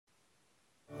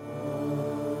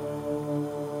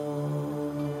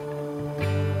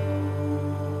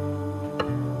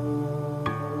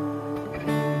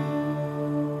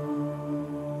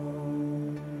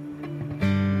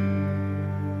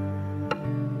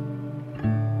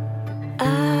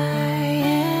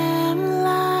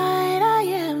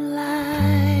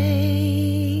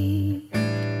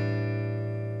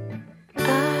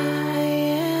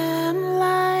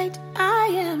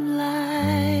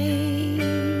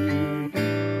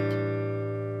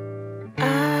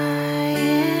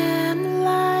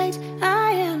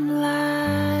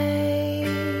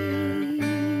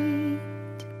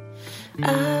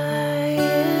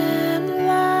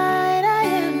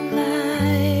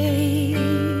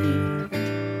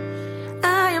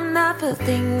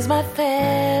my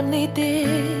family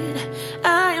did.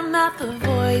 I am not the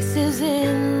voices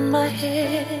in my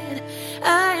head.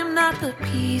 I am not the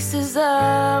pieces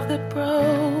of the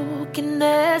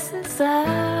brokenness inside.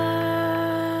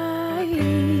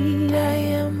 I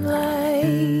am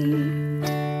light.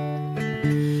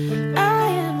 I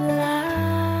am light.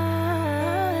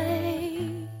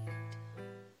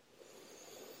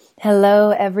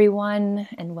 Hello, everyone,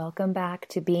 and welcome back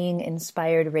to Being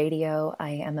Inspired Radio.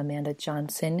 I am Amanda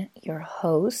Johnson, your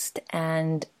host,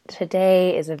 and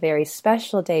today is a very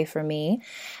special day for me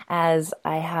as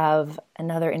I have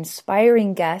another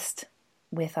inspiring guest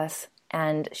with us,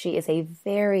 and she is a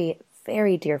very,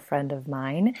 very dear friend of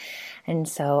mine, and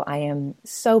so I am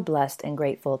so blessed and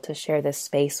grateful to share this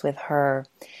space with her.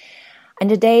 In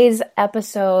today's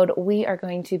episode, we are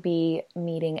going to be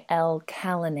meeting Elle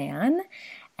Callanan,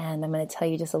 and I'm going to tell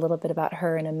you just a little bit about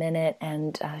her in a minute.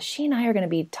 And she and I are going to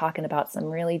be talking about some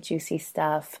really juicy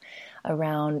stuff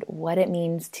around what it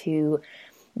means to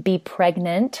be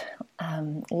pregnant,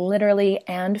 literally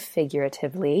and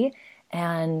figuratively,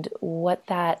 and what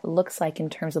that looks like in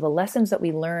terms of the lessons that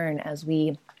we learn as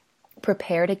we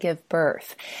prepare to give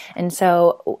birth. And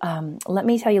so let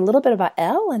me tell you a little bit about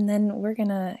Elle, and then we're going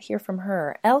to hear from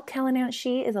her. Elle Callanan,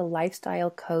 she is a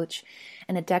lifestyle coach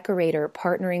and a decorator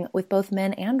partnering with both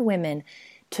men and women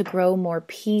to grow more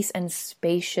peace and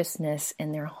spaciousness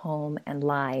in their home and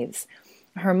lives.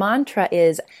 Her mantra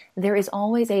is, there is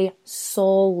always a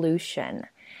solution.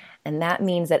 And that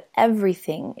means that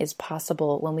everything is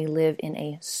possible when we live in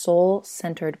a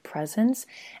soul-centered presence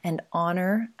and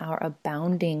honor our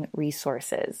abounding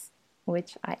resources,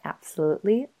 which I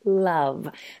absolutely love.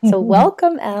 So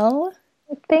welcome, Elle.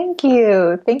 Thank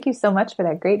you. Thank you so much for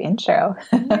that great intro.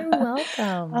 You're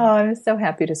welcome. Oh, I'm so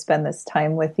happy to spend this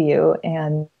time with you.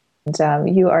 And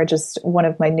you are just one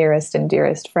of my nearest and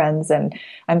dearest friends. And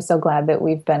I'm so glad that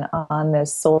we've been on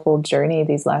this soulful journey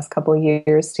these last couple of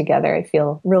years together. I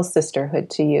feel real sisterhood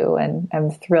to you, and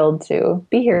I'm thrilled to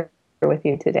be here with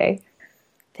you today.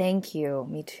 Thank you.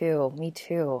 Me too. Me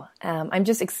too. I'm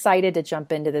just excited to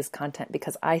jump into this content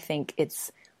because I think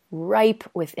it's ripe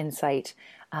with insight.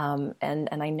 And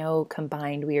I know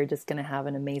combined, we are just going to have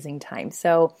an amazing time.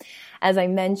 So as I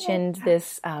mentioned,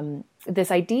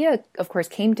 this idea, of course,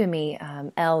 came to me.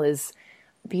 Elle is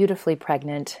beautifully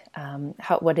pregnant.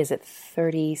 What is it?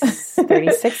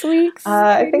 36 weeks?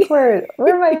 I think we're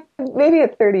maybe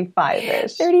at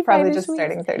 35-ish. 35 probably just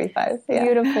starting 35. Yeah.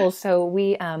 Beautiful. So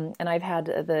we, and I've had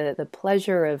the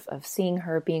pleasure of seeing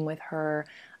her, being with her,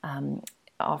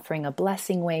 offering a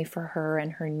blessing way for her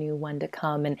and her new one to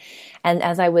come. And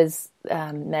as I was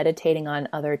meditating on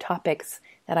other topics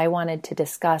that I wanted to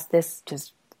discuss, this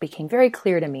just became very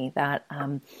clear to me that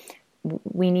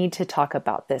we need to talk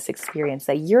about this experience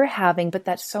that you're having, but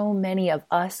that so many of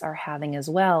us are having as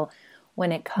well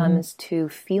when it comes to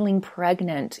feeling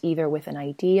pregnant, either with an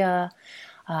idea,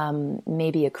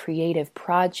 maybe a creative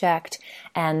project,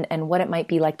 and what it might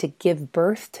be like to give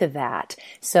birth to that.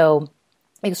 So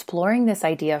exploring this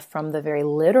idea from the very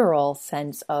literal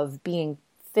sense of being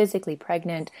physically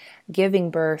pregnant,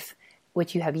 giving birth,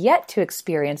 which you have yet to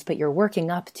experience, but you're working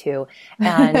up to,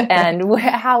 and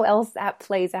how else that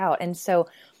plays out. And so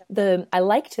I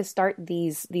like to start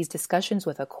these discussions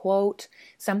with a quote,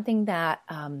 something that,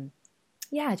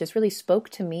 just really spoke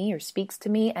to me or speaks to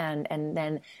me, and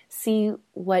then see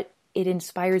what it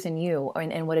inspires in you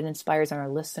and what it inspires in our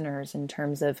listeners in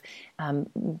terms of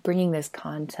bringing this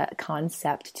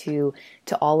concept to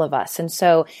all of us. And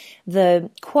so the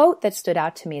quote that stood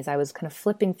out to me as I was kind of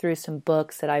flipping through some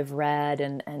books that I've read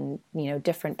and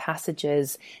different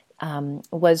passages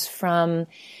was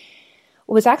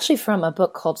actually from a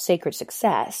book called Sacred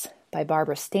Success by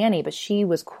Barbara Stanny, but she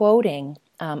was quoting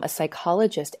a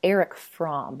psychologist, Erich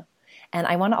Fromm. And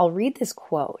I'll read this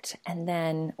quote, and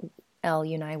then Elle,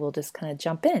 you and I will just kind of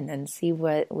jump in and see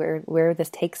where this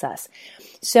takes us.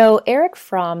 So Erich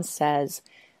Fromm says,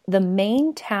 the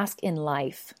main task in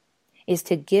life is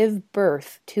to give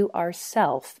birth to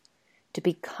ourself to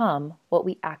become what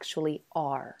we actually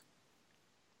are.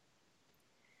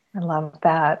 I love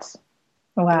that.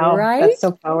 Wow, right? That's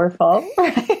so powerful.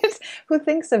 Right? Who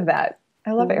thinks of that?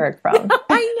 I love Erich Fromm.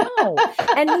 I know.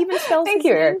 And he even spells Thank his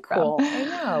you, name Erich cool. Fromm. I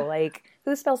know. Like,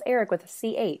 who spells Eric with a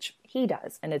CH? He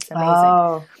does, and it's amazing.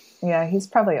 Oh, yeah, he's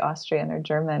probably Austrian or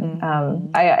German.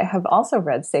 Mm-hmm. I have also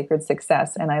read Sacred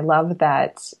Success, and I love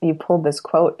that you pulled this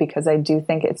quote because I do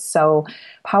think it's so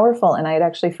powerful, and I had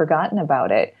actually forgotten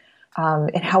about it.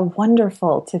 And how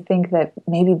wonderful to think that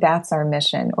maybe that's our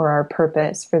mission or our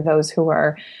purpose for those who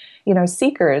are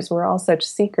seekers. We're all such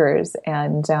seekers,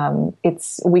 and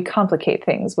we complicate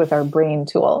things with our brain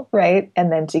tool, right?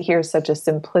 And then to hear such a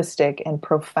simplistic and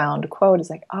profound quote is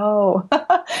like, oh,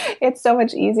 it's so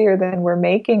much easier than we're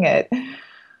making it.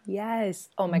 Yes.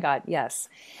 Oh my God. Yes.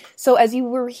 So as you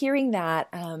were hearing that,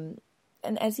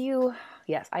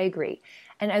 yes, I agree.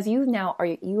 And as you now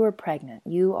you are pregnant,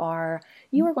 you are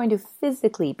going to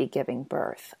physically be giving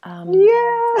birth. I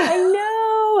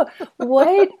know.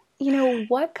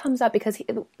 What comes up, because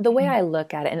the way I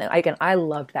look at it, and again, I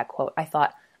loved that quote. I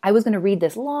thought I was going to read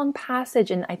this long passage,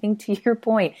 and I think to your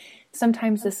point,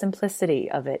 sometimes the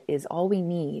simplicity of it is all we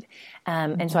need.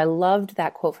 And so I loved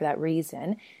that quote for that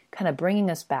reason, kind of bringing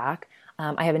us back.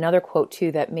 I have another quote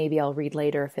too that maybe I'll read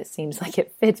later if it seems like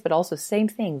it fits, but also same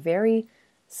thing, very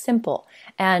simple.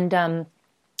 And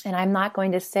I'm not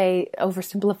going to say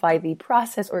oversimplify the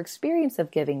process or experience of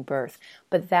giving birth,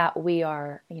 but that we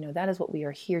are, that is what we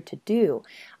are here to do.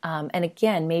 And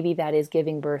again, maybe that is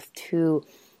giving birth to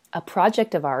a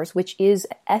project of ours, which is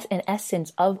an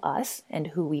essence of us and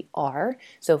who we are.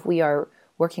 So if we are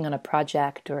working on a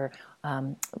project, or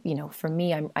for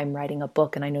me, I'm writing a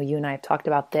book, and I know you and I have talked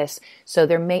about this. So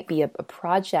there may be a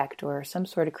project or some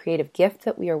sort of creative gift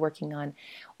that we are working on,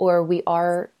 or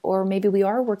maybe we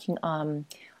are working on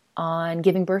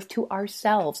giving birth to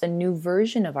ourselves, a new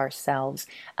version of ourselves,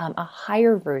 a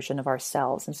higher version of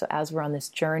ourselves. And so as we're on this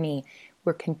journey,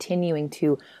 we're continuing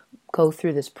to go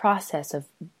through this process of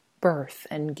birth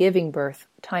and giving birth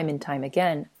time and time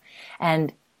again.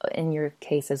 And in your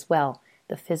case as well,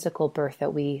 the physical birth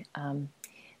that we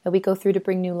go through to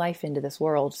bring new life into this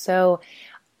world. So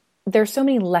there's so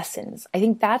many lessons. I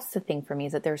think that's the thing for me,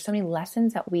 is that there are so many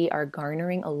lessons that we are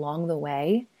garnering along the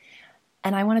way.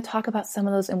 And I want to talk about some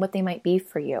of those and what they might be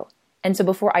for you. And so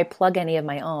before I plug any of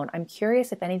my own, I'm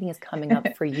curious if anything is coming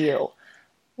up for you.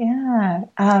 Yeah.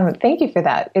 Thank you for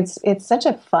that. It's such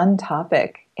a fun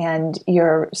topic, and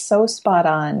you're so spot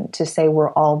on to say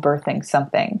we're all birthing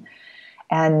something.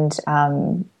 And,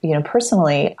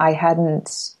 personally, I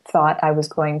hadn't thought I was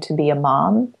going to be a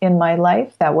mom in my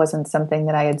life. That wasn't something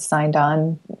that I had signed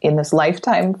on in this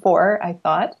lifetime for, I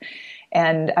thought.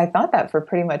 And I thought that for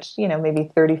pretty much, maybe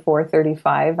 34,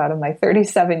 35 out of my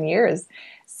 37 years.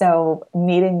 So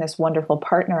meeting this wonderful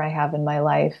partner I have in my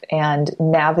life and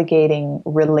navigating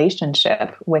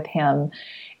relationship with him,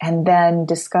 and then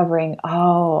discovering,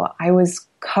 I was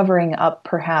covering up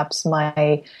perhaps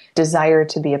my desire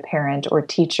to be a parent or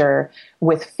teacher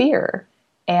with fear.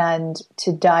 And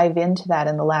to dive into that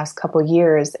in the last couple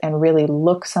years and really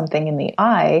look something in the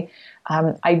eye,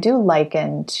 I do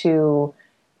liken to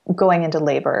going into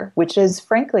labor, which is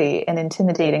frankly an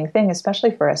intimidating thing,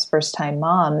 especially for us first-time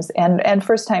moms and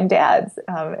first-time dads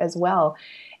as well.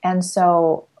 And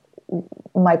so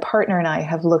my partner and I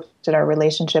have looked at our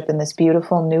relationship in this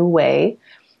beautiful new way.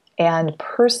 And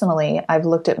personally, I've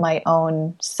looked at my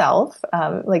own self,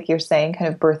 like you're saying,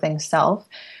 kind of birthing self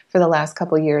for the last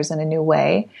couple of years in a new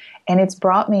way. And it's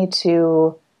brought me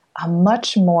to a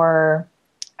much more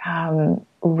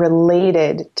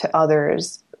related to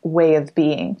others way of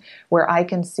being, where I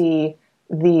can see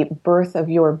the birth of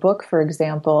your book, for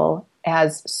example,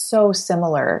 as so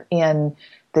similar in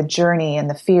the journey and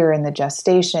the fear and the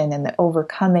gestation and the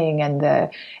overcoming and the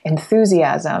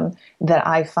enthusiasm that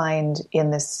I find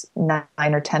in this 9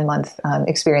 or 10 month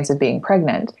experience of being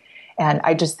pregnant. And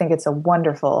I just think it's a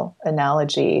wonderful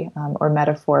analogy or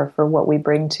metaphor for what we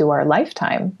bring to our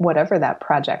lifetime, whatever that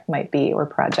project might be or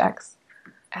projects.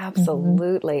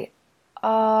 Absolutely. Mm-hmm.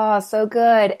 Oh, so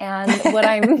good. And what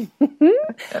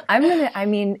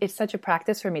it's such a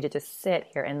practice for me to just sit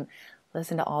here and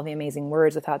listen to all the amazing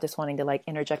words without just wanting to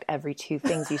interject every two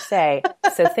things you say.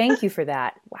 So thank you for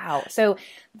that. Wow. So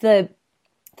the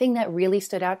thing that really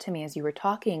stood out to me as you were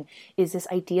talking is this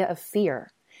idea of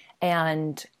fear.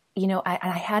 And,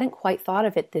 I hadn't quite thought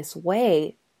of it this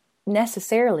way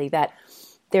necessarily, that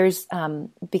there's,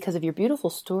 because of your beautiful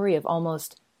story of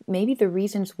almost maybe the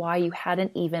reasons why you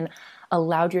hadn't even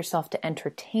allowed yourself to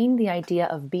entertain the idea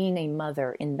of being a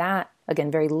mother in that, again,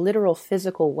 very literal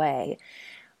physical way,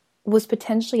 was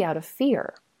potentially out of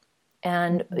fear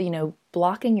and,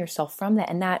 blocking yourself from that.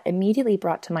 And that immediately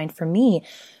brought to mind for me,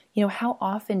 how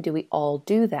often do we all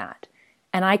do that?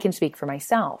 And I can speak for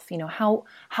myself,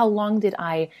 how long did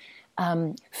I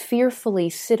fearfully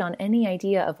sit on any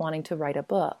idea of wanting to write a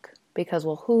book? Because,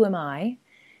 well, who am I?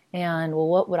 And, well,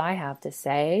 what would I have to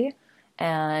say?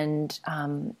 And,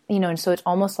 and so it's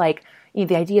almost like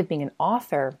the idea of being an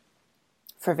author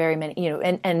for very many,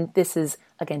 and this is,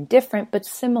 again, different, but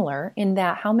similar in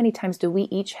that how many times do we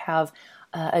each have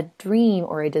a dream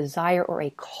or a desire or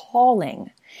a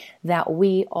calling that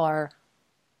we are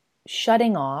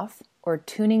shutting off or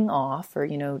tuning off or,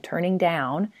 turning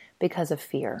down because of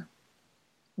fear.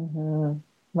 Mm-hmm.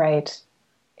 Right.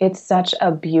 It's such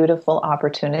a beautiful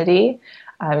opportunity.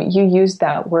 You used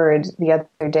that word the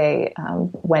other day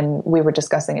when we were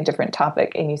discussing a different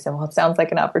topic, and you said, well, it sounds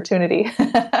like an opportunity.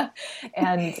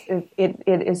 And it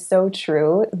is so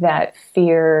true that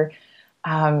fear,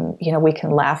 we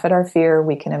can laugh at our fear,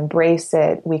 we can embrace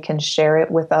it, we can share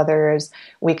it with others,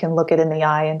 we can look it in the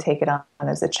eye and take it on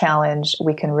as a challenge,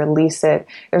 we can release it.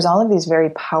 There's all of these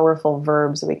very powerful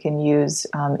verbs we can use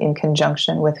in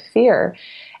conjunction with fear.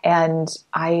 And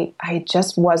I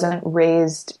just wasn't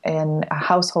raised in a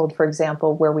household, for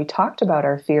example, where we talked about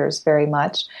our fears very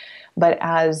much. But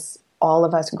as all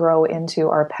of us grow into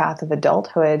our path of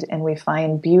adulthood and we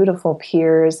find beautiful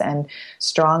peers and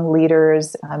strong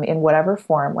leaders in whatever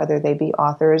form, whether they be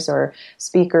authors or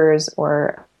speakers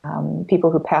or people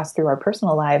who pass through our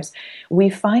personal lives, we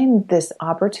find this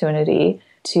opportunity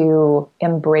to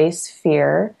embrace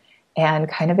fear and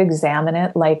kind of examine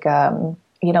it like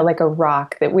a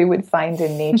rock that we would find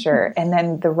in nature. And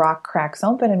then the rock cracks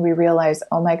open and we realize,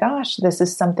 oh my gosh, this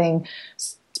is something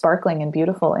sparkling and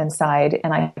beautiful inside,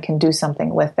 and I can do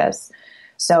something with this.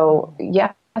 So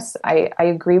yes, I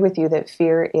agree with you that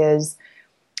fear is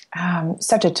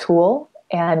such a tool,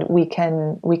 and we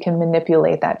can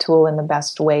manipulate that tool in the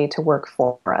best way to work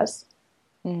for us.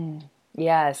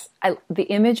 Yes. The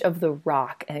image of the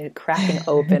rock and it cracking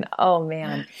open. Oh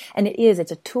man. And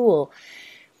it's a tool.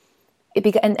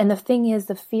 And the thing is,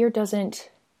 the fear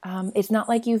doesn't, it's not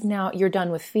like you're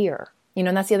done with fear.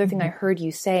 And that's the other thing I heard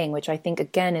you saying, which I think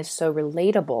again is so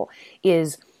relatable,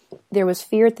 is there was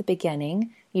fear at the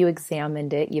beginning. You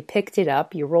examined it, you picked it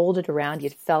up, you rolled it around, you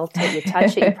felt it, you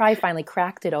touched it, you probably finally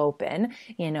cracked it open.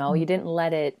 You didn't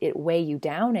let it weigh you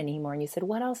down anymore. And you said,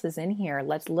 what else is in here?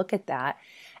 Let's look at that.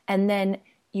 And then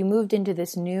you moved into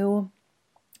this new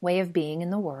way of being in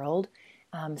the world,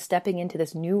 stepping into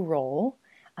this new role,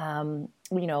 and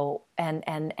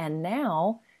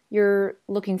now you're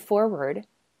looking forward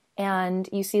and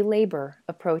you see labor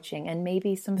approaching and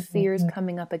maybe some fears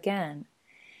coming up again.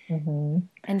 Mm-hmm.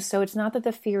 And so it's not that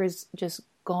the fear is just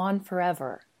gone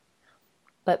forever,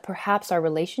 but perhaps our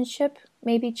relationship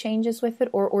maybe changes with it,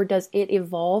 or does it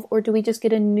evolve, or do we just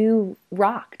get a new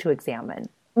rock to examine?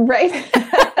 Right.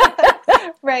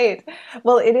 Right.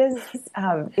 Well, it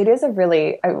is a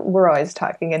really, we're always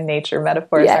talking in nature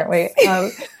metaphors, yes. Aren't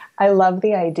we? I love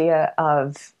the idea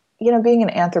of, being an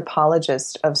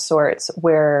anthropologist of sorts,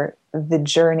 where the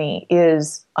journey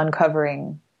is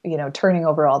uncovering, turning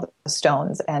over all the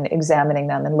stones and examining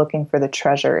them and looking for the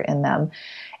treasure in them.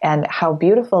 And how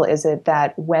beautiful is it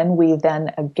that when we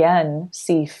then again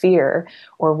see fear,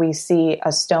 or we see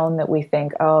a stone that we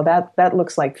think, oh, that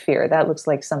looks like fear, that looks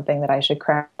like something that I should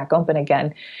crack open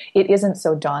again, it isn't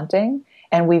so daunting.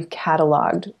 And we've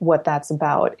cataloged what that's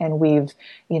about, and we've,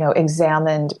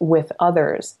 examined with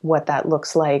others what that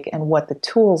looks like and what the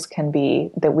tools can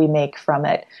be that we make from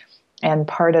it. And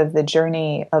part of the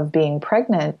journey of being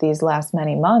pregnant these last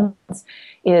many months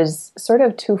is sort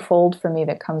of twofold for me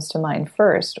that comes to mind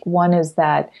first. One is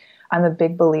that I'm a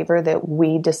big believer that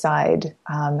we decide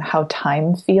how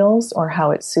time feels or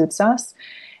how it suits us.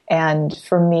 And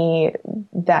for me,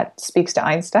 that speaks to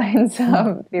Einstein's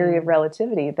theory of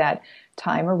relativity, that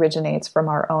time originates from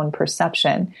our own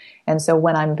perception. And so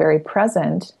when I'm very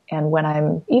present, and when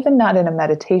I'm even not in a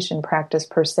meditation practice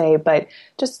per se, but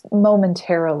just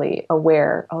momentarily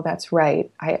aware, oh, that's right,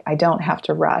 I don't have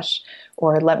to rush,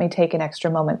 or let me take an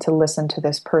extra moment to listen to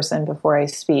this person before I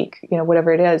speak,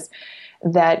 whatever it is,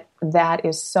 that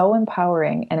is so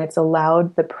empowering. And it's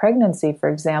allowed the pregnancy, for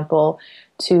example,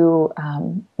 to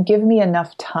give me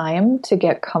enough time to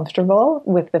get comfortable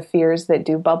with the fears that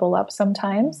do bubble up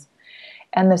sometimes.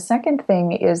 And the second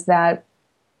thing is that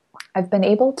I've been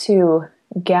able to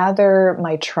gather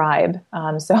my tribe.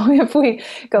 So if we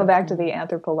go back to the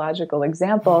anthropological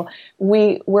example,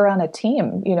 we're on a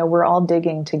team. We're all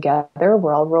digging together.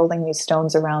 We're all rolling these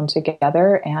stones around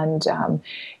together. And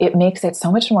it makes it so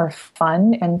much more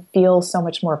fun and feel so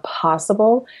much more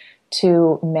possible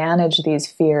to manage these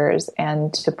fears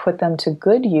and to put them to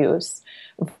good use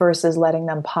versus letting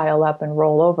them pile up and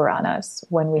roll over on us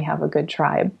when we have a good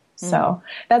tribe. So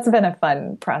that's been a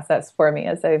fun process for me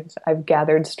as I've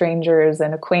gathered strangers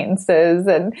and acquaintances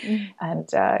and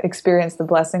experienced the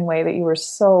blessing way that you were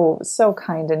so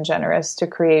kind and generous to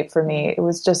create for me. It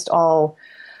was just all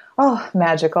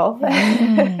magical.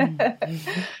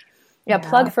 Yeah,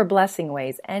 plug for Blessing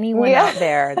Ways. Anyone out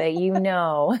there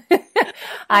that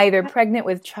either pregnant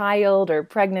with child or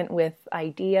pregnant with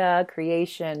idea,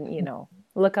 creation,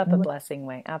 Look up a blessing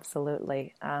way.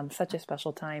 Absolutely. Such a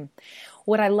special time.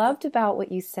 What I loved about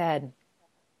what you said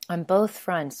on both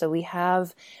fronts, so we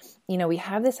have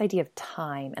this idea of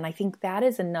time. And I think that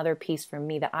is another piece for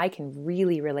me that I can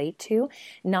really relate to,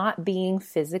 not being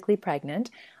physically pregnant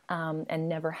and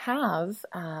never have,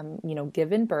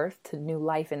 given birth to new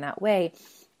life in that way.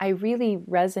 I really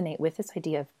resonate with this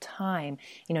idea of time.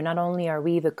 Not only are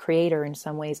we the creator in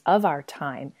some ways of our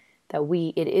time, that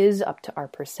it is up to our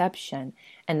perception.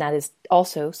 And that is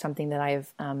also something that I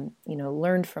have,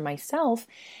 learned for myself.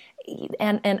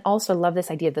 And also love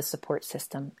this idea of the support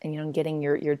system and, getting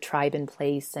your tribe in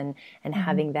place and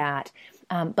having that.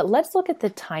 But let's look at the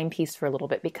time piece for a little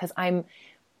bit, because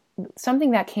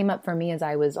something that came up for me as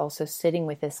I was also sitting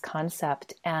with this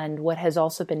concept, and what has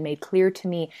also been made clear to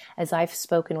me as I've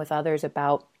spoken with others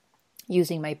about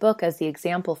using my book as the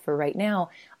example for right now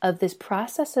of this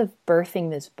process of birthing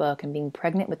this book and being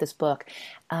pregnant with this book,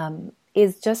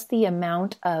 is just the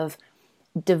amount of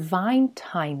divine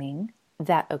timing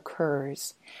that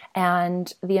occurs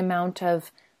and the amount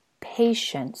of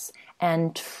patience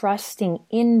and trusting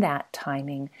in that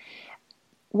timing.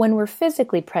 When we're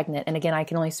physically pregnant, and again, I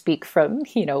can only speak from,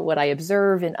 what I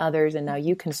observe in others, and now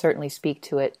you can certainly speak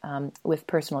to it with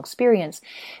personal experience,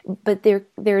 but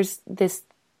there's this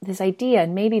idea,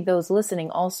 and maybe those listening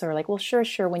also are like, well,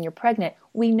 sure, when you're pregnant,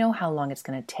 we know how long it's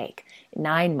going to take.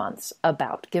 9 months,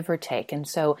 about, give or take. And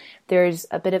so there's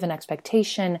a bit of an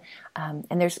expectation,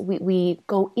 and we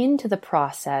go into the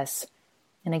process,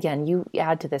 and again, you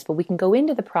add to this, but we can go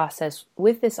into the process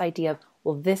with this idea of,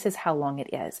 well, this is how long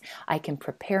it is. I can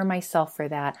prepare myself for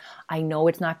that. I know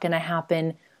it's not going to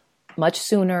happen much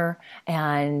sooner,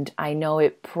 and I know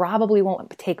it probably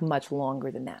won't take much longer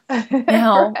than that.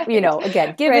 Now, right.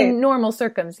 Again, given normal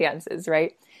circumstances,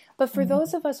 right? But for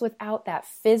those of us without that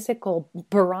physical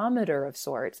barometer of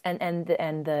sorts, and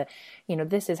the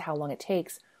this is how long it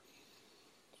takes,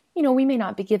 we may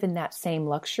not be given that same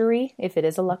luxury, if it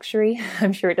is a luxury.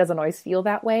 I'm sure it doesn't always feel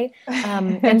that way.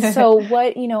 And so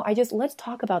let's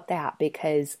talk about that,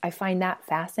 because I find that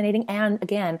fascinating. And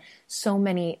again, so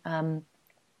many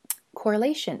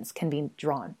correlations can be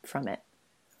drawn from it.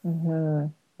 Mm-hmm.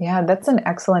 Yeah, that's an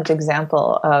excellent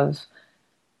example of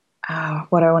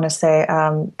what I want to say,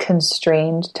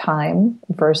 constrained time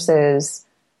versus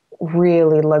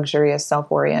really luxurious,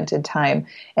 self-oriented time.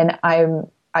 And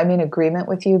I'm in agreement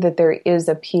with you that there is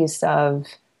a piece of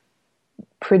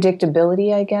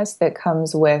predictability, I guess, that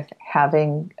comes with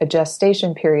having a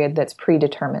gestation period that's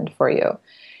predetermined for you.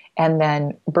 And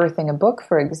then birthing a book,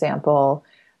 for example,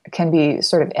 can be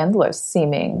sort of endless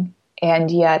seeming.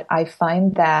 And yet I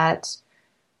find that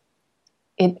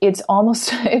it's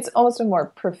almost a more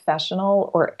professional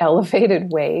or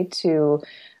elevated way to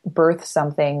birth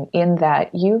something, in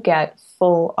that you get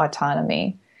full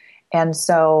autonomy. And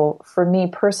so for me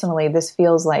personally, this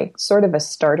feels like sort of a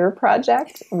starter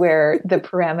project where the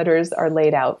parameters are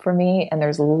laid out for me, and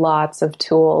there's lots of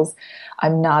tools.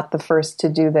 I'm not the first to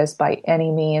do this by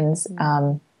any means.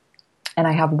 And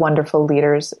I have wonderful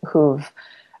leaders who've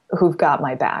got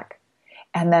my back.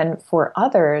 And then for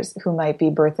others who might be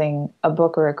birthing a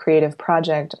book or a creative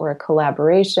project or a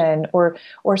collaboration or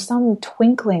some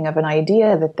twinkling of an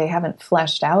idea that they haven't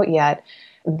fleshed out yet,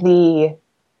 the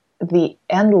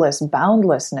endless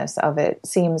boundlessness of it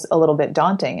seems a little bit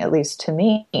daunting, at least to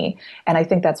me. And I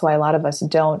think that's why a lot of us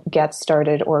don't get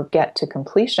started or get to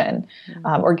completion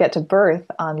or get to birth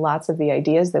on lots of the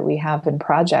ideas that we have in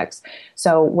projects.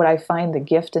 So what I find the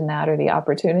gift in that, or the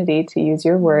opportunity, to use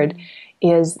your word,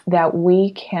 is that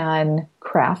we can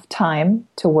craft time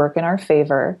to work in our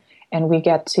favor, and we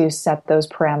get to set those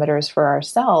parameters for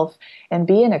ourselves and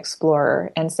be an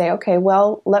explorer and say, okay,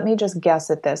 well, let me just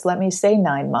guess at this. Let me say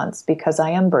 9 months because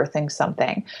I am birthing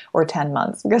something, or 10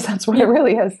 months because that's what it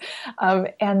really is.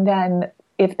 And then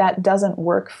if that doesn't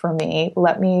work for me,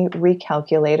 let me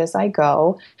recalculate as I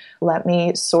go. Let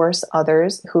me source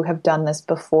others who have done this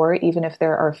before, even if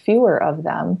there are fewer of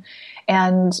them.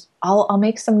 And I'll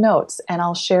make some notes, and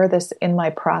I'll share this in my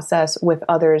process with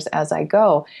others as I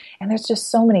go. And there's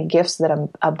just so many gifts that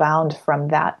abound from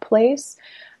that place,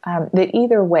 that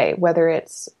either way, whether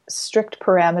it's strict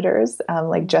parameters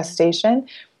like gestation,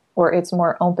 or it's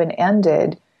more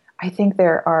open-ended, I think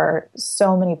there are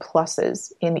so many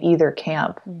pluses in either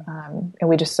camp. And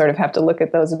we just sort of have to look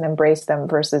at those and embrace them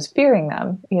versus fearing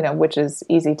them, which is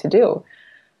easy to do.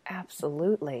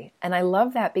 Absolutely. And I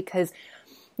love that, because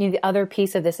the other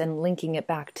piece of this, and linking it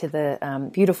back to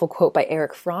the beautiful quote by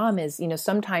Erich Fromm, is,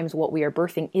 sometimes what we are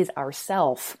birthing is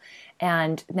ourself.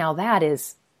 And now that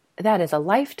is a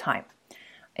lifetime.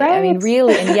 Right. I mean,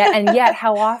 really, and yet,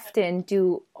 how often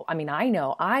I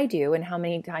know I do, and how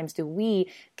many times do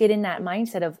we get in that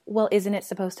mindset of, well, isn't it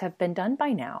supposed to have been done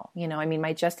by now? I mean,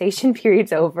 my gestation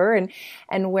period's over, and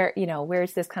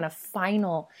where's this kind of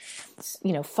final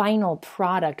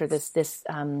product, or this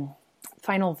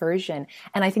final version?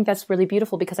 And I think that's really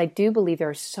beautiful, because I do believe there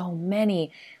are so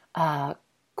many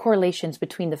correlations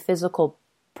between the physical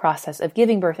process of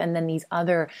giving birth and then these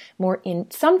other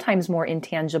sometimes more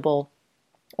intangible,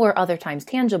 or other times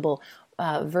tangible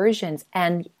versions.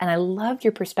 And I loved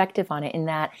your perspective on it, in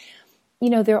that,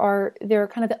 there are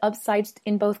kind of the upsides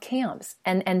in both camps.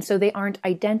 And so they aren't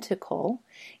identical.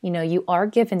 You are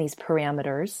given these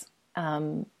parameters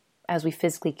as we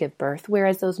physically give birth,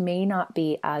 whereas those may not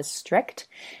be as strict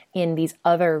in these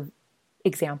other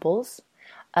examples.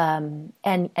 And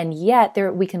yet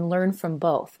we can learn from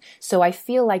both. So I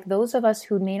feel like those of us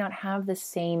who may not have the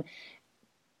same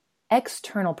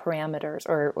external parameters,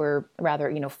 or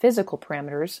rather, physical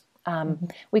parameters,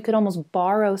 we could almost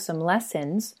borrow some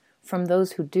lessons from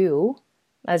those who do,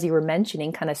 as you were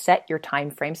mentioning, kind of set your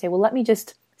time frame, say, well, let me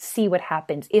just see what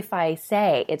happens if I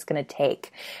say it's going to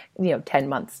take, 10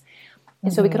 months.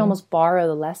 And so we could almost borrow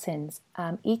the lessons.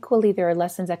 Equally, there are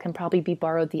lessons that can probably be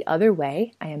borrowed the other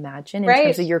way, I imagine, in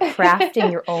terms of you're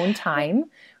crafting your own time,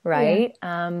 right?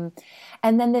 Yeah.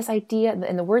 And then this idea,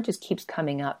 and the word just keeps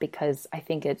coming up, because I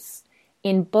think it's,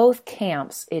 in both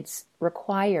camps, it's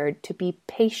required to be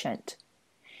patient.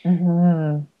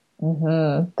 That's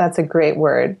a great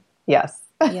word. Yes.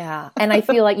 Yeah. And I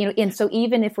feel like, and so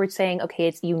even if we're saying, okay,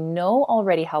 it's,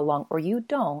 already how long, or you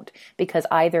don't, because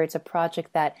either it's a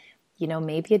project that,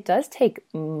 maybe it does take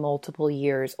multiple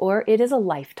years, or it is a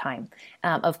lifetime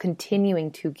of continuing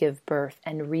to give birth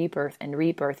and rebirth.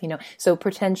 So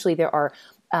potentially there are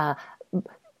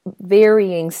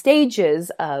varying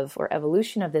stages or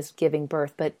evolution of this giving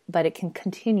birth, but it can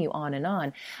continue on and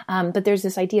on. But there's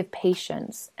this idea of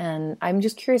patience. And I'm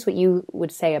just curious what you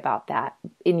would say about that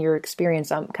in your experience,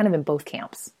 kind of in both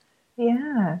camps.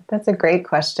 Yeah, that's a great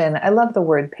question. I love the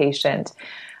word patient.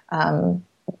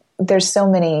 There's so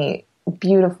many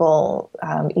beautiful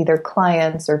either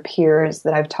clients or peers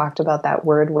that I've talked about that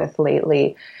word with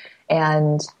lately.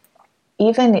 And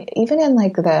even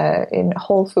in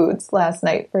Whole Foods last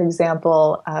night, for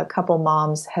example, a couple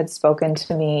moms had spoken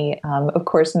to me, of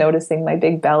course, noticing my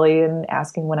big belly and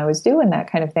asking when I was due and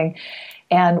that kind of thing.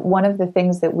 And one of the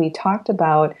things that we talked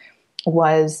about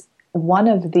was, one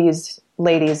of these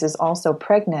ladies is also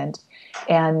pregnant,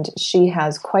 and she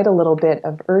has quite a little bit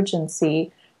of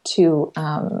urgency to,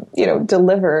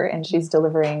 deliver, and she's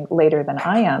delivering later than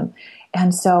I am.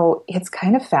 And so it's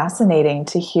kind of fascinating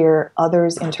to hear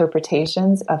others'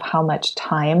 interpretations of how much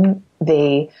time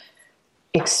they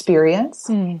experience.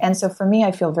 And so for me,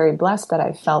 I feel very blessed that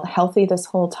I've felt healthy this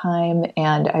whole time,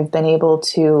 and I've been able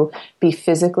to be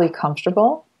physically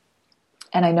comfortable.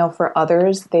 And I know for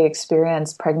others, they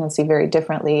experience pregnancy very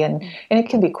differently, and it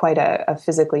can be quite a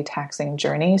physically taxing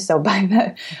journey. So by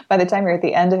the time you're at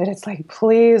the end of it, it's like,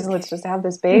 please, let's just have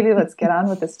this baby. Let's get on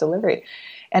with this delivery.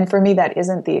 And for me, that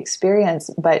isn't the experience.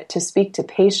 But to speak to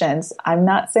patience, I'm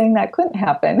not saying that couldn't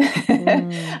happen.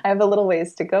 I have a little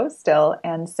ways to go still.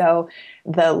 And so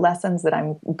the lessons that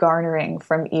I'm garnering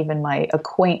from even my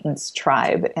acquaintance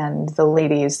tribe and the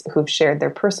ladies who've shared their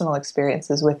personal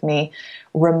experiences with me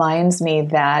reminds me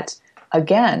that,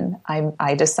 again,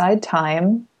 I decide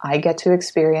time. I get to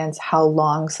experience how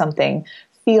long something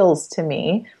feels to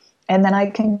me. And then I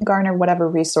can garner whatever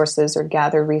resources or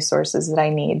gather resources that I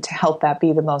need to help that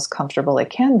be the most comfortable it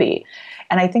can be.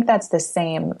 And I think that's the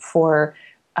same for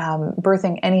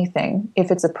birthing anything.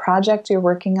 If it's a project you're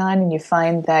working on and you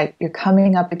find that you're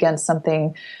coming up against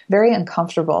something very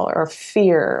uncomfortable, or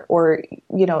fear, or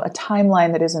a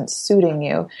timeline that isn't suiting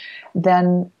you,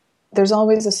 then there's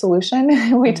always a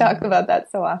solution. We talk about that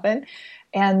so often.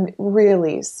 And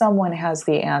really, someone has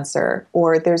the answer,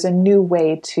 or there's a new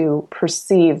way to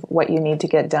perceive what you need to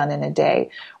get done in a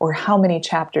day, or how many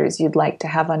chapters you'd like to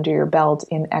have under your belt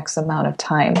in X amount of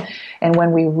time. And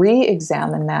when we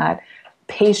re-examine that,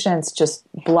 patience just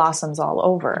blossoms all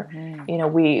over.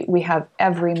 We have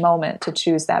every moment to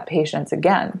choose that patience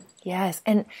again. Yes,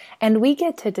 and we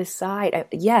get to decide.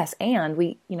 Yes, and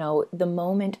we, the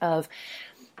moment of,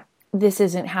 this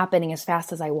isn't happening as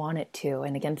fast as I want it to.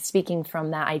 And again, speaking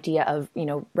from that idea of,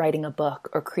 writing a book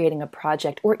or creating a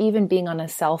project, or even being on a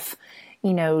self,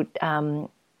 a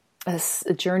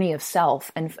journey of self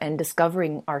and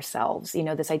discovering ourselves,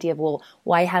 this idea of, well,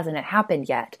 why hasn't it happened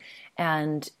yet?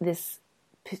 And this,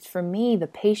 for me, the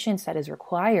patience that is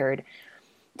required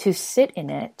to sit in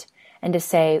it and to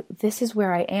say, this is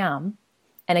where I am.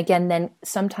 And again, then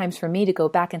sometimes for me to go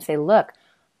back and say, look,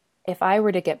 if I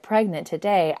were to get pregnant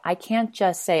today, I can't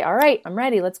just say, all right, I'm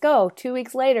ready, let's go. 2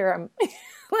 weeks later, I'm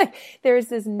like, there's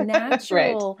this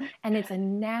natural, right. And it's a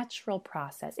natural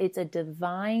process. It's a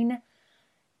divine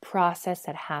process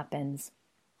that happens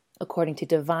according to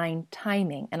divine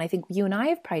timing. And I think you and I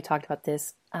have probably talked about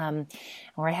this,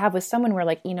 or I have with someone where,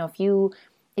 like,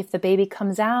 if the baby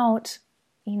comes out,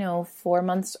 4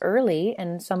 months early,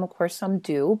 and some, of course, some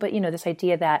do, but this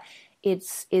idea that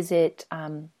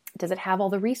does it have all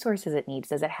the resources it needs?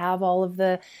 Does it have all of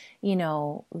the,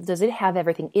 does it have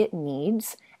everything it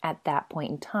needs at that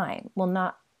point in time? Well,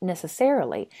 not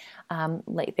necessarily.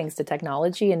 Like, thanks to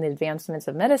technology and the advancements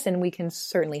of medicine, we can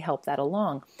certainly help that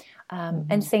along.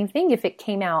 And same thing, if it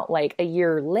came out like a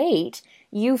year late,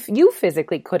 you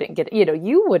physically couldn't get,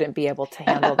 you wouldn't be able to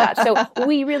handle that. So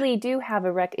we really do have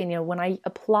when I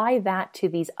apply that to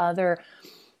these other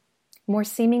more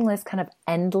seamless, kind of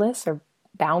endless or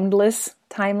boundless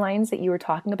timelines that you were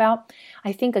talking about,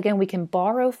 I think, again, we can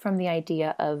borrow from the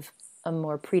idea of a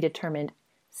more predetermined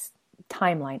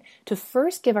timeline to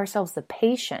first give ourselves the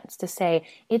patience to say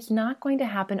it's not going to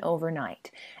happen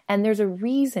overnight. And there's a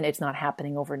reason it's not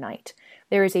happening overnight.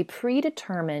 There is a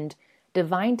predetermined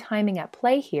divine timing at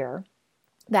play here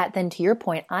that then, to your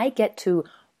point, I get to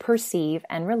perceive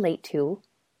and relate to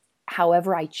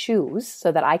however I choose,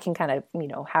 so that I can kind of,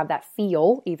 have that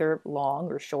feel either long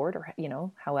or short or,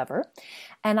 however.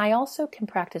 And I also can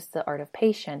practice the art of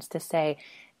patience to say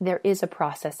there is a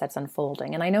process that's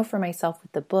unfolding. And I know for myself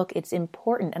with the book, it's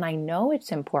important, and I know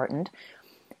it's important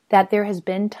that there has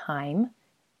been time,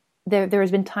 there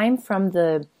has been time from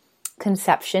the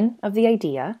conception of the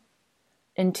idea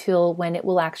until when it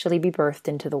will actually be birthed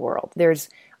into the world. There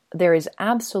is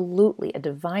absolutely a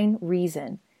divine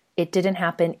reason it didn't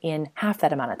happen in half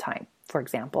that amount of time, for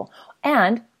example,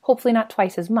 and hopefully not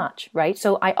twice as much, right?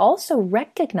 So I also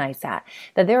recognize that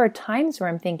there are times where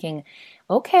I'm thinking,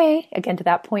 okay, again, to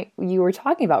that point you were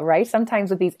talking about, right? Sometimes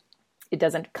with these, it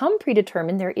doesn't come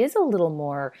predetermined. There is a little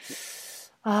more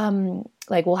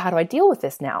like, well, how do I deal with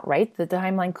this now, right? The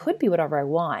timeline could be whatever I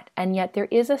want. And yet there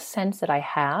is a sense that I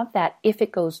have that if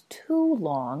it goes too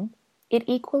long, it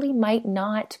equally might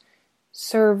not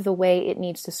serve the way it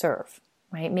needs to serve.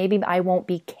 Right? Maybe I won't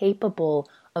be capable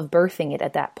of birthing it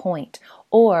at that point,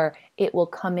 or it will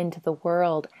come into the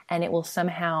world and it will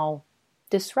somehow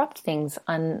disrupt things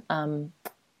in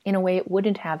a way it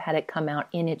wouldn't have had it come out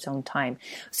in its own time.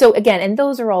 So again, and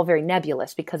those are all very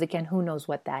nebulous because, again, who knows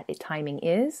what that timing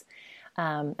is?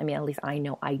 At least I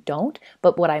know I don't.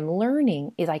 But what I'm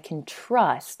learning is I can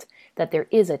trust that there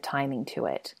is a timing to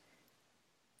it.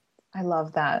 I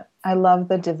love that. I love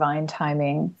the divine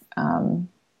timing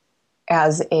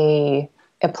as a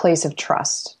place of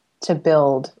trust to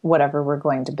build whatever we're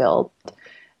going to build.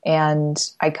 And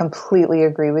I completely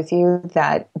agree with you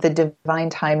that the divine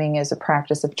timing is a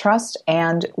practice of trust,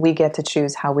 and we get to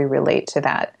choose how we relate to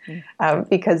that.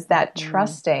 Because that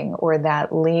trusting or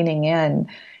that leaning in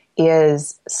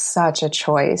is such a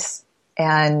choice.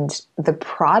 And the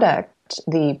product,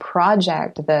 the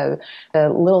project, the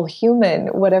little human,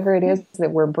 whatever it is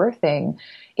that we're birthing,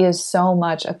 is so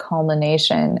much a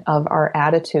culmination of our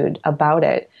attitude about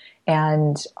it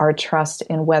and our trust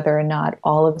in whether or not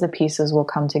all of the pieces will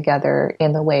come together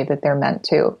in the way that they're meant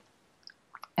to.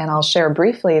 And I'll share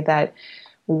briefly that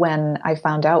when I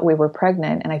found out we were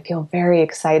pregnant, and I feel very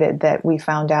excited that we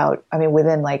found out,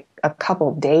 within like a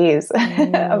couple days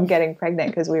of getting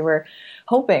pregnant, because we were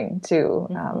hoping to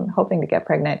get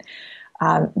pregnant,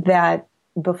 that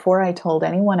before I told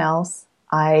anyone else,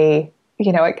 I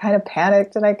kind of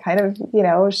panicked and I kind of,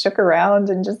 shook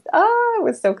around and just, it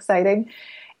was so exciting.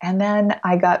 And then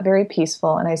I got very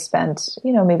peaceful and I spent,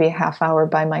 maybe a half hour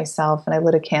by myself, and I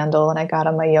lit a candle and I got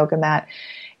on my yoga mat.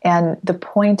 And the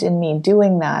point in me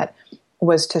doing that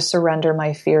was to surrender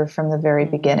my fear from the very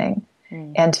beginning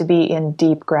and to be in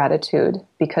deep gratitude,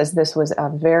 because this was a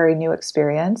very new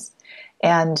experience.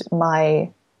 And my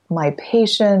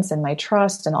patience and my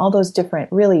trust and all those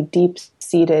different really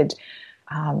deep-seated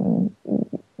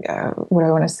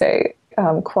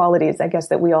qualities, I guess,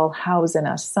 that we all house in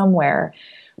us somewhere,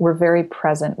 were very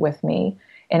present with me.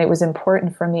 And it was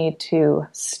important for me to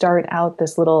start out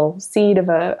this little seed of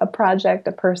a project,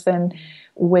 a person,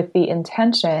 with the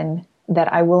intention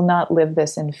that I will not live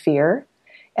this in fear,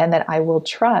 and that I will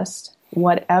trust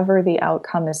whatever the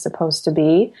outcome is supposed to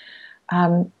be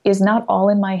is not all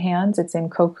in my hands. It's in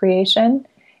co-creation,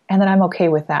 and that I'm okay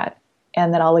with that,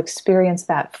 and that I'll experience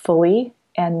that fully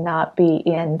and not be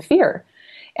in fear.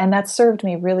 And that served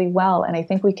me really well. And I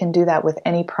think we can do that with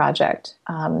any project.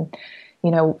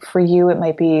 For you, it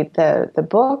might be the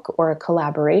book or a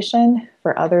collaboration.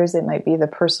 For others, it might be the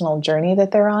personal journey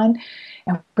that they're on.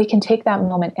 And we can take that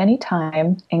moment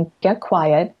anytime and get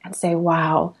quiet and say,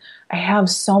 wow, I have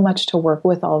so much to work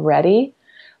with already.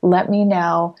 Let me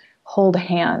now hold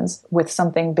hands with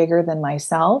something bigger than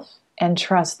myself and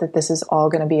trust that this is all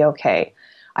going to be okay.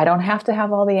 I don't have to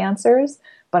have all the answers,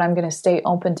 but I'm going to stay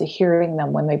open to hearing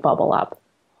them when they bubble up.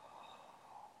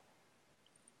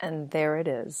 And there it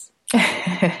is.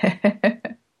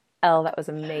 Elle, that was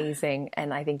amazing.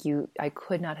 And I think I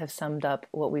could not have summed up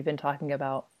what we've been talking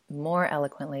about more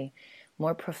eloquently,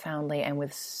 more profoundly, and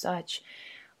with such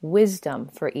wisdom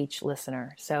for each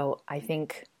listener. So I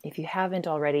think if you haven't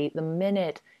already, the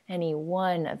minute any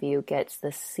one of you gets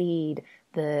the seed,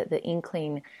 the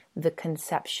inkling, the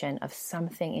conception of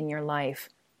something in your life,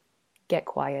 get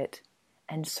quiet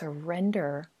and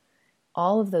surrender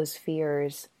all of those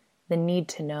fears, the need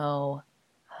to know,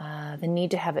 the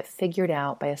need to have it figured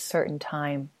out by a certain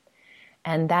time.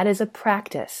 And that is a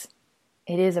practice.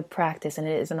 It is a practice, and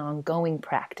it is an ongoing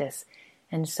practice.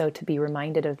 And so to be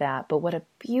reminded of that, but what a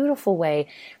beautiful way.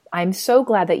 I'm so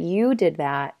glad that you did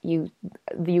that. You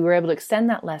were able to extend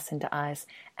that lesson to us.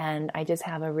 And I just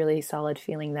have a really solid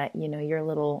feeling that, your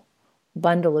little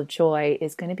bundle of joy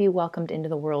is going to be welcomed into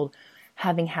the world,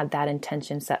 having had that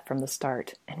intention set from the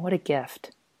start. And what a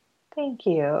gift. Thank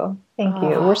you. Thank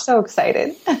you. We're so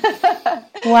excited.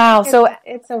 Wow. So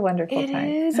it's a wonderful time.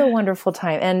 It is a wonderful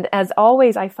time. And as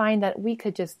always, I find that we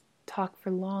could just talk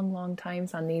for long, long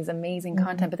times on these amazing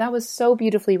content, but that was so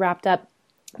beautifully wrapped up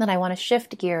that I want to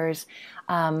shift gears.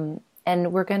 And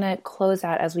we're going to close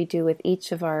out as we do with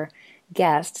each of our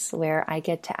guests, where I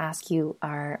get to ask you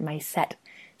my set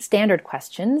standard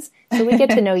questions, so we get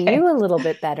to know you a little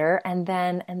bit better, and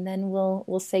then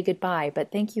we'll say goodbye.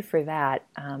 But thank you for that.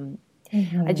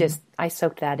 I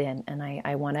soaked that in, and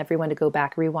I want everyone to go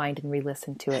back, rewind, and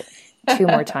re-listen to it 2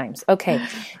 more times. Okay,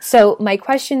 so my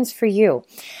questions for you: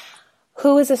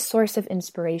 who is a source of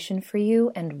inspiration for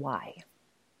you, and why?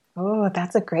 Oh,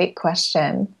 that's a great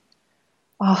question.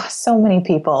 Oh, so many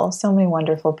people, so many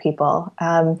wonderful people.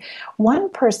 One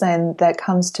person that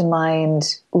comes to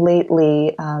mind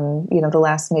lately, the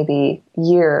last maybe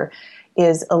year,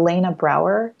 is Elena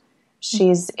Brower.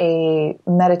 She's a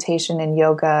meditation and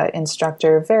yoga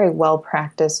instructor, very well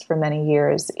practiced for many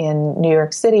years in New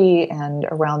York City and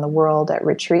around the world at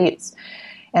retreats.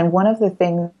 And one of the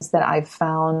things that I've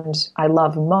found I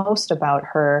love most about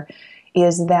her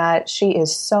is that she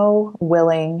is so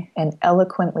willing and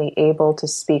eloquently able to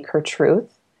speak her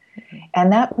truth.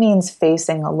 And that means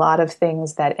facing a lot of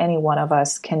things that any one of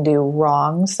us can do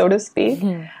wrong, so to speak,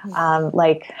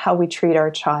 like how we treat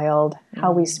our child,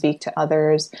 how we speak to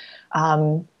others,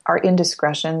 our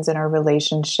indiscretions in our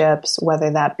relationships,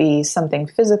 whether that be something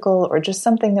physical or just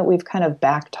something that we've kind of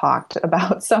back-talked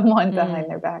about someone behind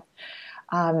their back.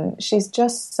 She's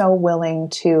just so willing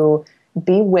to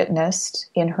be witnessed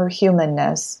in her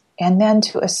humanness, and then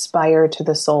to aspire to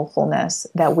the soulfulness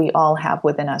that we all have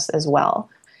within us as well.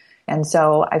 And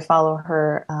so I follow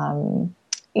her.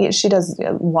 She does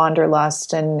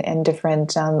Wanderlust and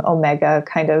different Omega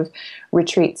kind of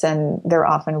retreats, and they're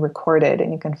often recorded,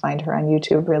 and you can find her on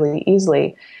YouTube really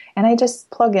easily. And I just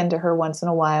plug into her once in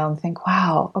a while and think,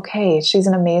 wow, okay, she's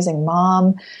an amazing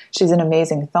mom. She's an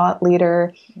amazing thought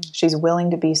leader. She's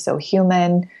willing to be so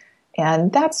human.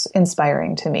 And that's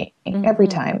inspiring to me every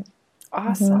time.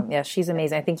 Awesome. Yeah, she's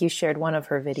amazing. I think you shared one of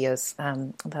her videos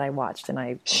that I watched, and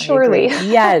I surely.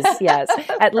 Yes,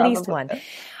 at least one.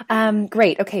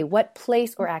 Great. Okay, what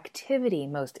place or activity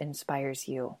most inspires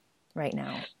you right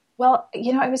now? Well,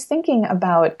 I was thinking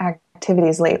about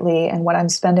activities lately and what I'm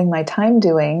spending my time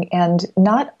doing, and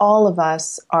not all of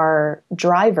us are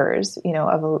drivers,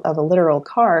 of a literal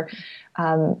car.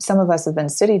 Some of us have been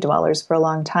city dwellers for a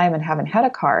long time and haven't had a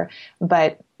car,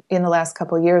 but in the last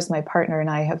couple of years, my partner and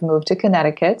I have moved to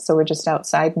Connecticut, so we're just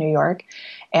outside New York,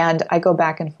 and I go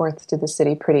back and forth to the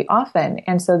city pretty often.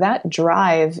 And so that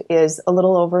drive is a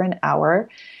little over an hour,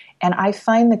 and I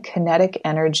find the kinetic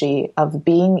energy of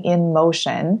being in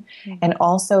motion and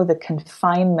also the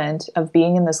confinement of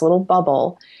being in this little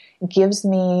bubble gives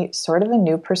me sort of a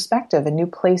new perspective, a new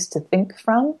place to think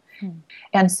from.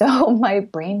 And so my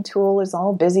brain tool is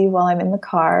all busy while I'm in the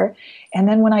car. And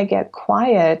then when I get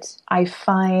quiet, I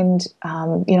find,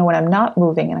 when I'm not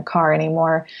moving in a car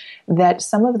anymore, that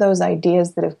some of those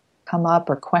ideas that have come up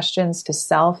or questions to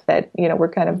self that, we're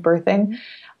kind of birthing,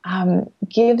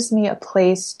 gives me a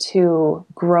place to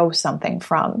grow something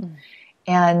from.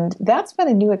 And that's been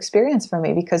a new experience for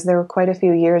me because there were quite a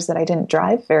few years that I didn't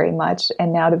drive very much.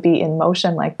 And now to be in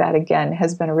motion like that again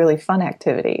has been a really fun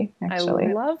activity, actually.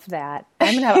 I love that.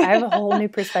 I have a whole new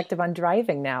perspective on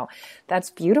driving now. That's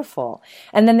beautiful.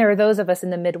 And then there are those of us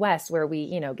in the Midwest where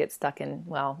we, get stuck in,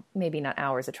 well, maybe not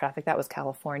hours of traffic. That was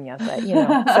California, but,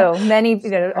 so many,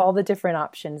 all the different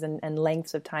options and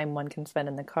lengths of time one can spend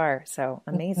in the car. So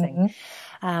amazing.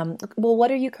 Well,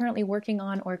 what are you currently working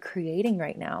on or creating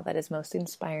right now that is most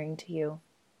inspiring to you?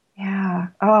 Yeah.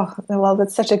 Oh, well,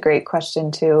 that's such a great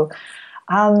question too.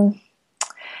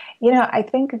 I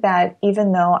think that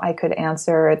even though I could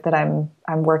answer that I'm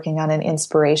working on an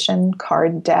inspiration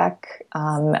card deck,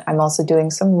 I'm also doing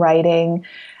some writing.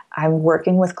 I'm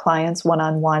working with clients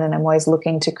one-on-one, and I'm always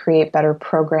looking to create better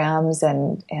programs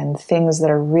and things that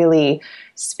are really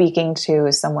speaking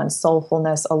to someone's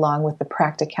soulfulness along with the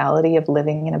practicality of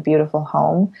living in a beautiful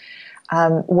home.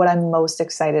 What I'm most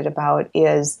excited about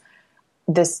is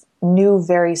this new,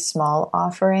 very small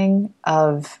offering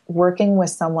of working with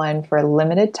someone for a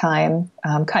limited time,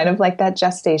 kind of like that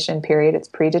gestation period, it's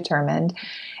predetermined,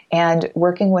 and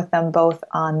working with them both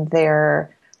on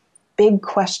their big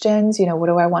questions, what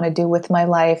do I want to do with my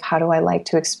life? How do I like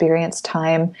to experience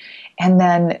time? And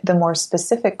then the more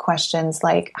specific questions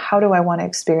like, how do I want to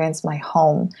experience my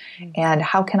home? And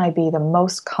how can I be the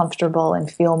most comfortable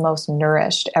and feel most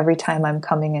nourished every time I'm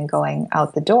coming and going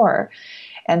out the door?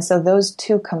 And so those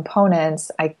two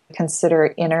components I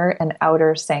consider inner and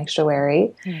outer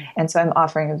sanctuary. And so I'm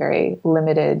offering a very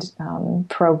limited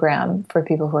program for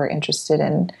people who are interested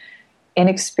in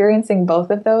experiencing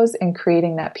both of those and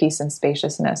creating that peace and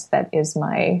spaciousness that is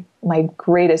my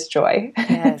greatest joy.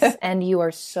 Yes, and you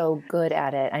are so good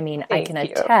at it. I mean, I can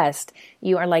attest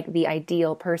you are like the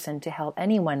ideal person to help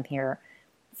anyone here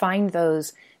find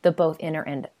the both inner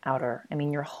and outer. I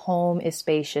mean, your home is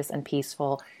spacious and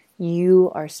peaceful.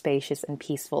 You are spacious and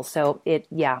peaceful. So it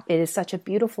is such a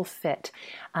beautiful fit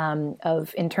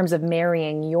in terms of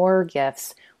marrying your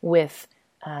gifts with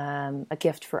a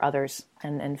gift for others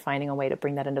and finding a way to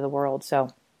bring that into the world. So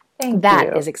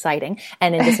that is exciting.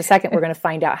 And in just a second, we're going to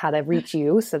find out how to reach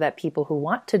you so that people who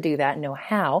want to do that know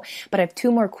how. But I have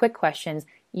two more quick questions.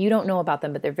 You don't know about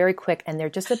them, but they're very quick, and they're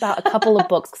just about a couple of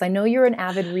books, because I know you're an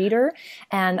avid reader,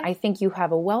 and I think you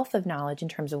have a wealth of knowledge in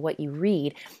terms of what you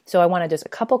read. So I want to just a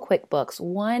couple quick books.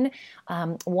 One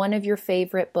of your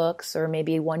favorite books, or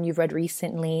maybe one you've read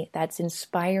recently that's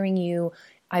inspiring you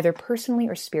either personally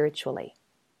or spiritually.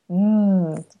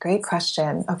 Great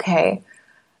question. Okay.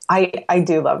 I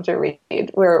do love to read.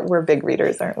 We're big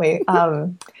readers, aren't we?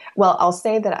 Well, I'll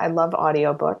say that I love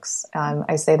audiobooks.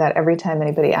 I say that every time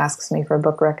anybody asks me for a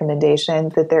book recommendation,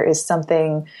 that there is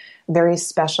something very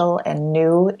special and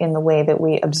new in the way that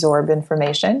we absorb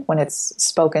information when it's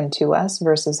spoken to us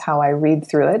versus how I read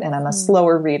through it. And I'm a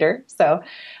slower reader, so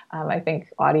I think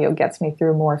audio gets me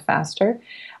through more faster.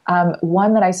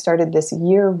 One that I started this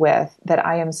year with that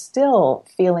I am still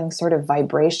feeling sort of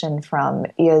vibration from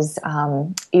is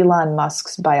Elon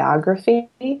Musk's biography.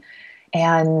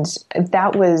 And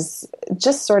that was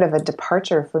just sort of a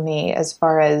departure for me as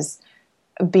far as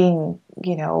being,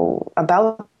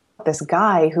 about this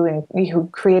guy who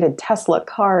created Tesla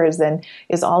cars and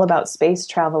is all about space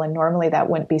travel. And normally that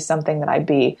wouldn't be something that I'd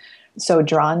be so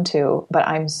drawn to, but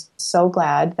I'm so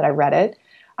glad that I read it.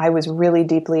 I was really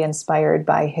deeply inspired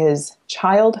by his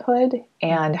childhood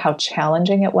and how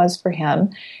challenging it was for him,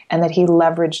 and that he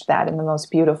leveraged that in the most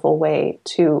beautiful way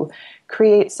to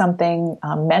create something,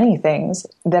 many things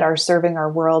that are serving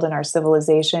our world and our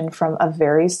civilization from a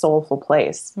very soulful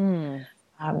place.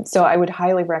 So I would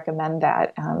highly recommend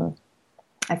that.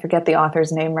 I forget the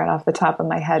author's name right off the top of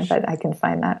my head, but I can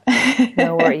find that.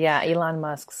 No worry. Yeah, Elon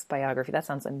Musk's biography. That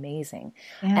sounds amazing.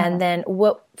 Yeah. And then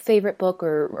what favorite book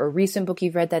or recent book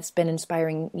you've read that's been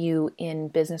inspiring you in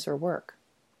business or work?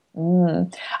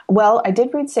 Well, I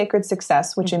did read Sacred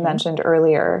Success, which you mentioned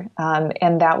earlier,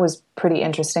 and that was pretty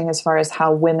interesting as far as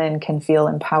how women can feel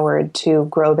empowered to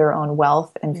grow their own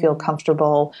wealth and feel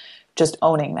comfortable just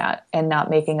owning that and not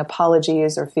making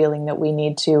apologies or feeling that we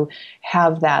need to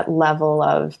have that level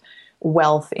of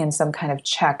wealth in some kind of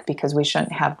check because we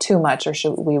shouldn't have too much or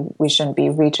we shouldn't be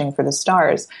reaching for the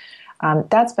stars.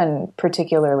 That's been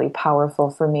particularly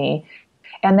powerful for me.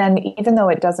 And then even though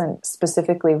it doesn't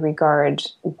specifically regard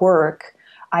work,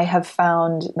 I have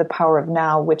found The Power of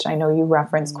Now, which I know you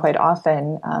reference quite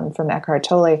often from Eckhart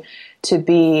Tolle, to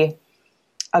be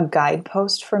a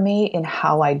guidepost for me in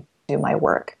how I do my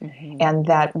work. And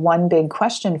that one big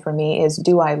question for me is,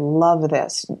 do I love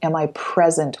this? Am I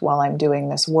present while I'm doing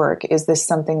this work? Is this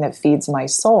something that feeds my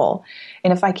soul?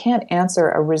 And if I can't answer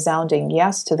a resounding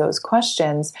yes to those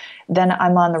questions, then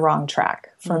I'm on the wrong track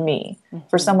for me.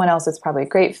 For someone else, it's probably a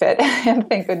great fit. And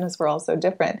thank goodness we're all so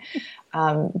different.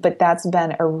 But that's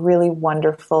been a really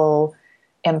wonderful,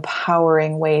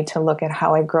 empowering way to look at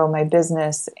how I grow my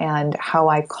business and how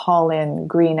I call in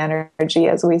green energy,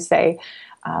 as we say.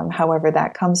 However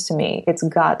that comes to me, it's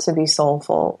got to be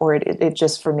soulful, or it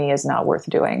just for me is not worth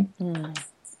doing.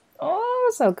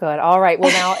 Oh, so good. All right.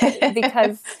 Well, now,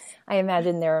 because I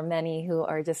imagine there are many who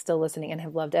are just still listening and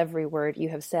have loved every word you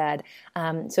have said.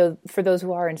 So for those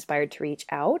who are inspired to reach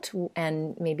out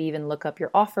and maybe even look up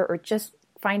your offer or just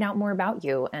find out more about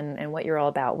you and what you're all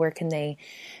about, where can they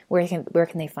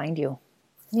find you?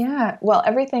 Yeah, well,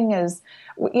 everything is,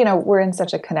 we're in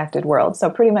such a connected world. So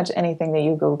pretty much anything that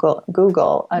you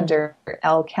Google under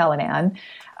Elle Callanan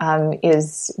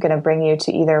is going to bring you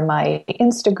to either my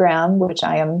Instagram, which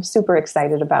I am super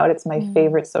excited about. It's my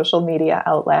favorite social media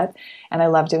outlet, and I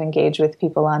love to engage with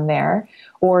people on there,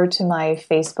 or to my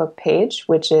Facebook page,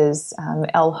 which is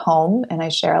Elle Home, and I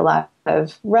share a lot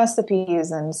of recipes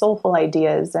and soulful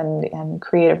ideas and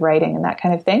creative writing and that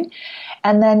kind of thing.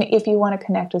 And then if you want to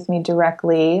connect with me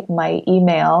directly, my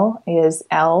email is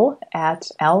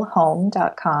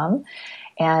elle@ellehome.com.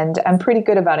 And I'm pretty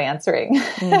good about answering.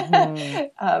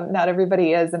 Not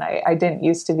everybody is, and I didn't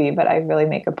used to be, but I really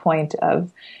make a point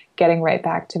of getting right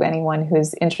back to anyone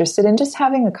who's interested in just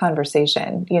having a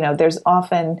conversation. There's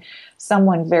often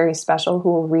someone very special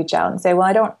who will reach out and say, well,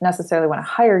 I don't necessarily want to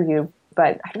hire you,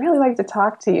 but I'd really like to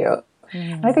talk to you.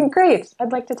 And I think, great,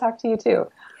 I'd like to talk to you too.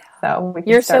 So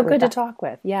you're so good to talk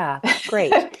with. Yeah,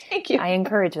 great. Thank you. I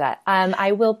encourage that.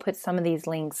 I will put some of these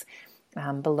links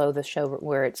below the show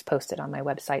where it's posted on my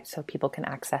website so people can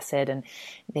access it and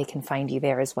they can find you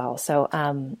there as well. So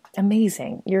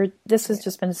amazing. This has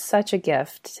just been such a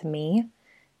gift to me,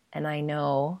 and I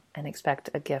know and expect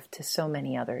a gift to so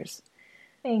many others.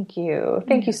 Thank you.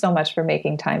 Thank you so much for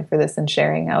making time for this and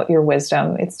sharing out your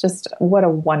wisdom. It's just what a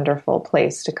wonderful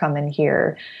place to come and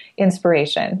hear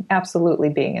inspiration. Absolutely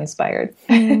being inspired.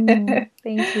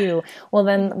 Thank you. Well,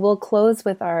 then we'll close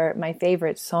with my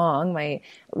favorite song,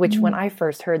 which when I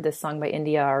first heard this song by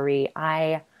India Arie,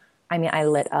 I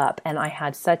lit up, and I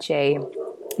had such a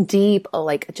deep,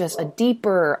 just a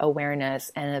deeper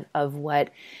awareness and of what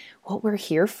we're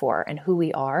here for and who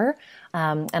we are.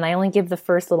 And I only give the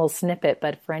first little snippet,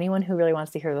 but for anyone who really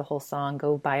wants to hear the whole song,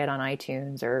 go buy it on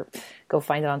iTunes or go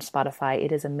find it on Spotify.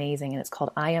 It is amazing. And it's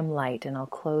called I Am Light. And I'll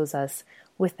close us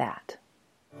with that.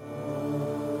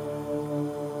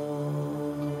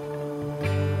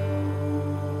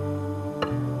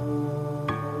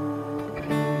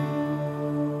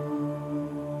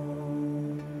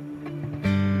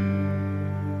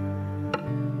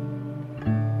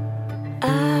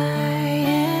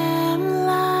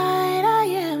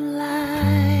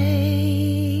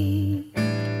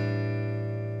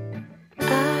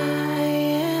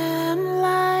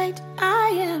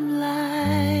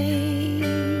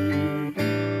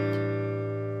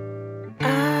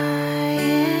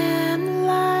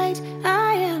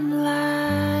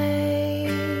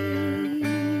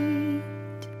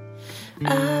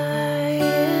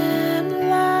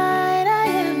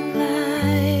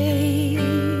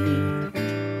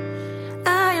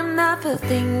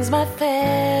 My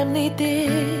family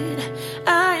did.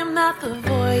 I am not the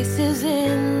voices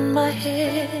in my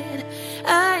head.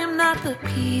 I am not the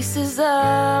pieces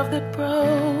of the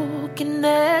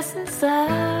brokenness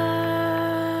inside.